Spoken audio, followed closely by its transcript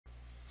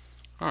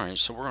Alright,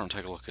 so we're going to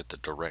take a look at the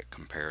direct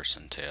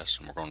comparison test,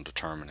 and we're going to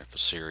determine if a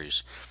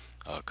series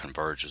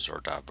converges or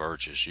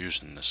diverges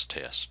using this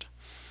test.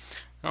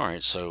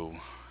 Alright, so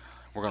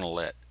we're going to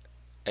let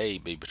A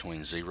be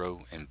between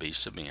 0 and B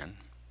sub n.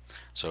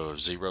 So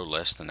if 0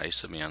 less than A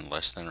sub n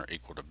less than or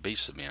equal to B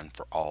sub n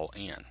for all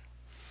n.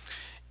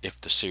 If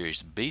the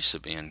series B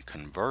sub n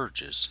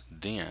converges,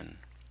 then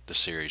the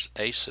series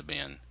A sub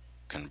n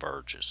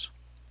converges.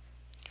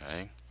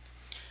 Okay,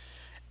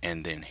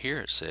 and then here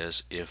it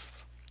says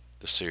if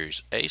the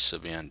series A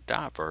sub n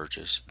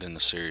diverges, then the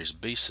series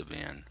B sub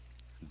n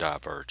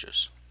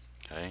diverges.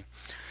 Okay,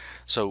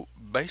 so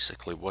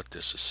basically what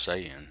this is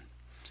saying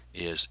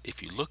is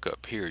if you look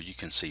up here, you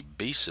can see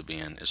B sub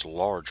n is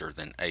larger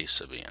than A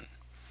sub n.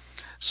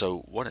 So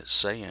what it's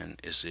saying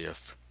is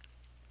if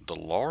the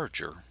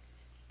larger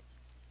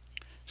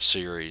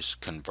series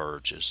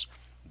converges,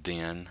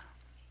 then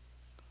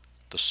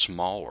the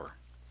smaller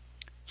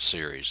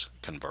series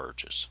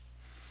converges.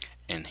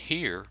 And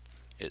here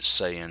it's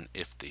saying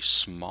if the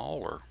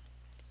smaller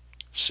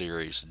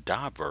series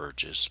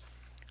diverges,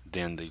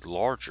 then the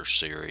larger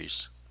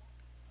series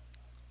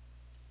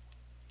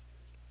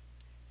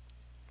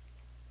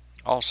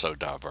also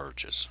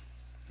diverges.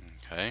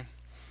 Okay,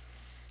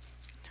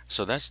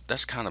 so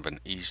that's kind of an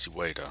easy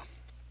way to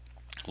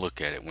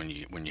look at it when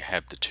you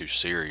have the two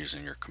series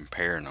and you're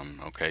comparing them.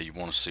 Okay, you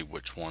want to see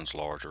which one's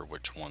larger,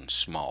 which one's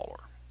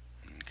smaller.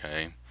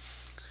 Okay,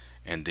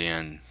 and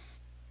then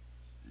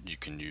you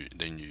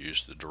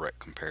use the direct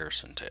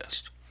comparison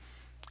test.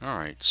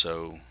 Alright,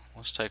 so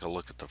let's take a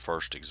look at the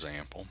first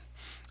example.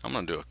 I'm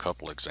going to do a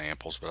couple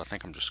examples, but I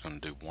think I'm just going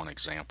to do one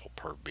example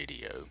per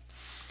video.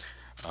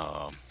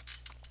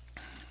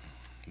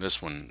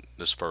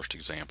 This first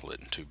example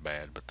isn't too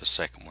bad, but the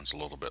second one's a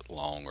little bit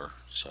longer,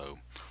 so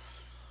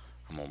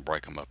I'm going to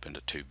break them up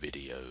into two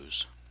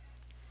videos.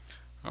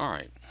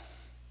 Alright,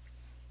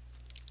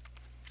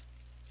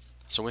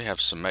 so we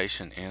have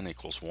summation n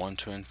equals 1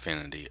 to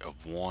infinity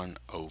of 1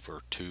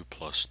 over 2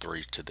 plus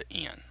 3 to the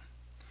n.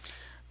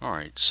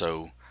 Alright,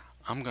 so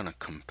I'm going to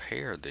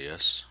compare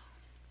this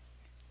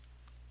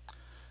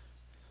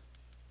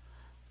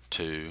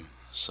to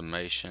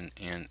summation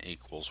n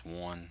equals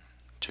 1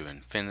 to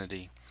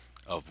infinity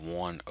of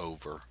 1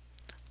 over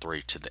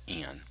 3 to the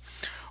n.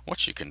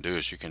 What you can do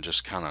is you can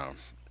just kind of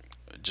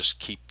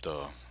keep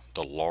the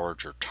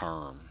larger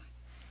term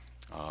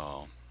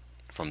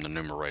from the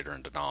numerator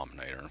and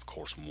denominator. And of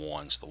course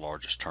 1 is the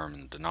largest term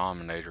in the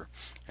denominator,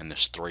 and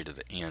this 3 to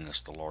the n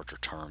is the larger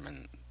term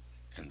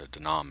in the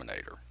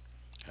denominator.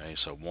 Okay,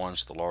 so 1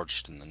 is the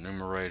largest in the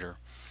numerator,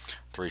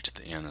 3 to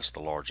the n is the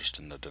largest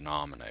in the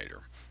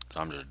denominator. So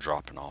I'm just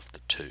dropping off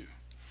the 2.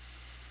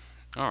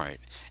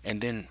 Alright,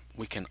 and then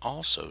we can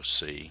also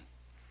see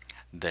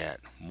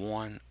that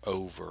 1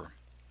 over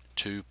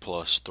 2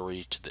 plus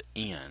 3 to the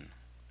n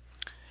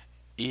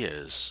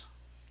is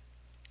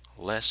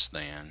less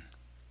than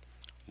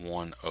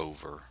 1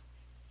 over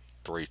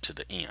 3 to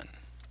the n.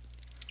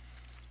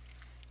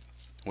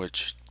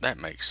 Which that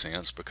makes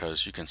sense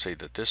because you can see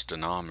that this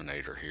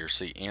denominator here,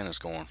 see n is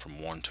going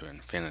from 1 to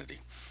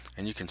infinity,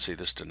 and you can see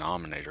this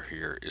denominator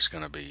here is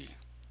going to be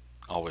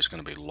always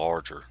going to be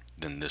larger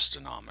than this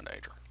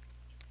denominator.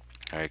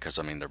 Okay, because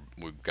I mean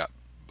we've got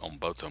on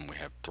both of them we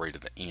have 3 to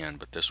the n,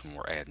 but this one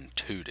we're adding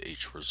 2 to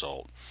each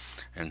result,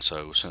 and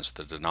so since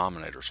the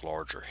denominator is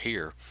larger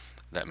here,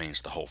 that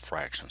means the whole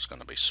fraction is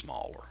going to be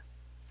smaller.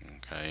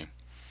 Okay,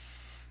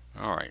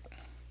 all right.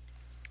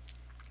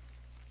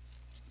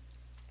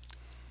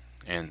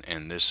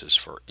 And this is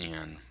for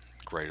n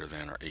greater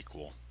than or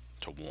equal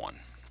to 1.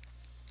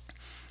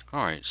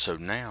 Alright, so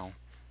now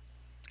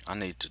I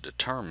need to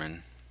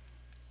determine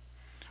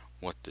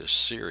what this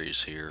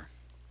series here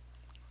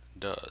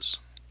does.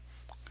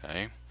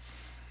 Okay,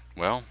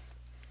 well,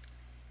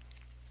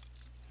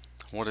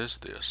 what is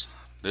this?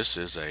 This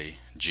is a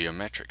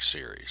geometric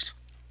series.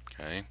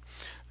 Okay,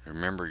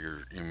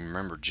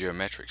 remember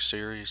geometric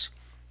series?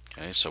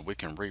 Okay, so we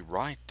can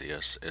rewrite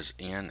this as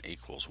n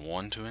equals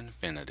 1 to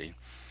infinity,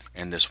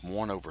 and this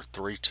 1 over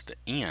 3 to the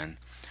n.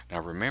 Now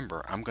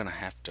remember, I'm going to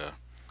have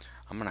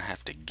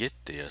to get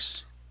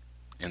this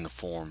in the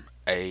form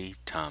a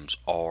times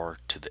r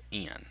to the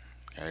n.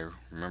 Okay,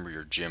 remember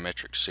your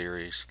geometric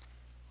series,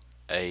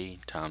 a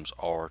times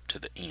r to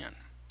the n.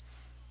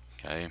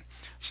 Okay,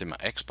 see my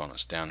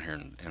exponent's down here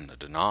in the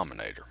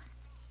denominator,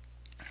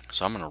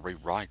 so I'm going to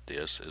rewrite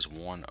this as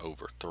 1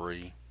 over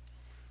 3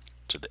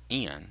 to the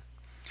n.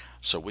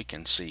 So we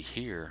can see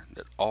here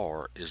that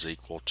r is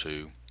equal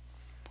to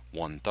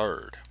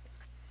 1/3.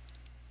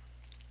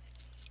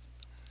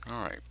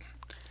 Alright,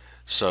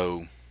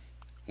 so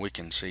we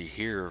can see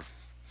here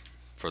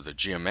for the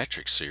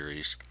geometric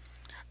series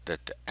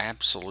that the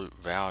absolute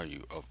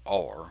value of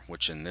r,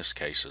 which in this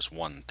case is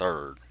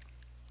 1/3,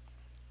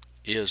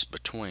 is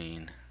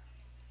between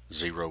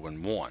 0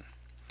 and 1.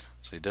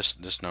 See,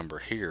 this number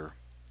here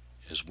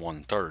is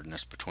 1/3, and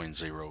that's between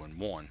 0 and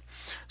 1.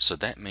 So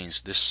that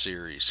means this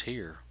series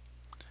here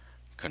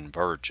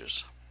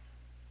converges.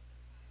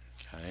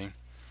 Okay,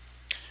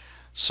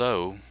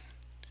 so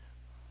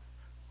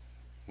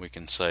we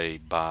can say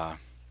by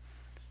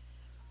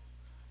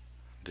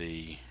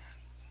the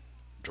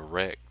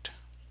direct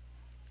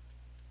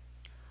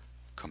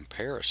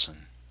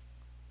comparison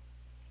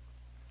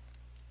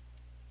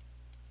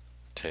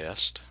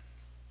test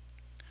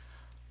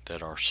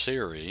that our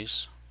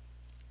series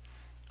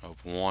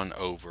of 1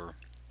 over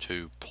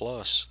 2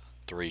 plus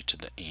 3 to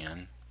the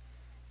n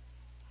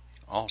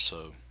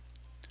also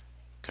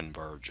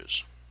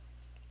converges.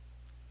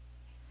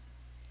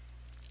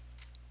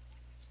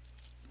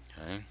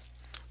 Okay,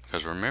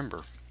 because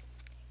remember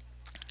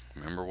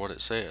what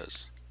it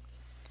says.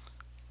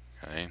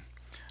 Okay,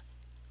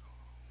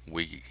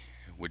 we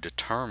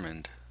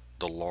determined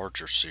the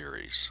larger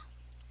series.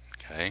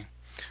 Okay,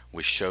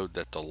 we showed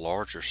that the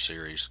larger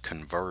series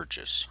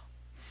converges.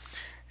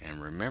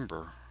 And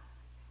remember,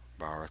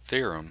 by our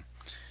theorem,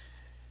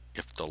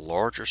 if the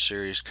larger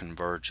series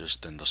converges,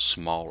 then the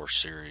smaller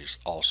series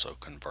also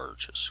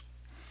converges.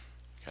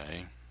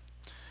 Okay,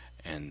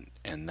 and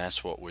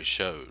that's what we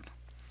showed.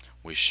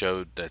 We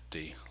showed that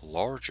the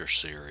larger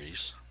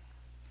series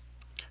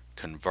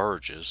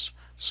converges,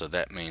 so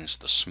that means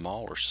the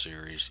smaller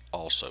series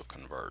also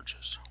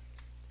converges.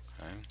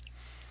 Okay,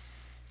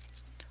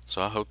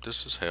 so I hope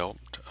this has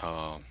helped.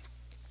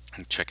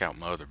 And check out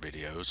my other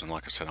videos, and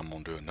like I said, I'm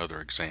going to do another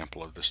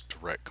example of this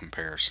direct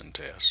comparison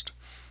test.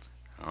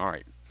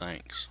 Alright,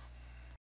 thanks.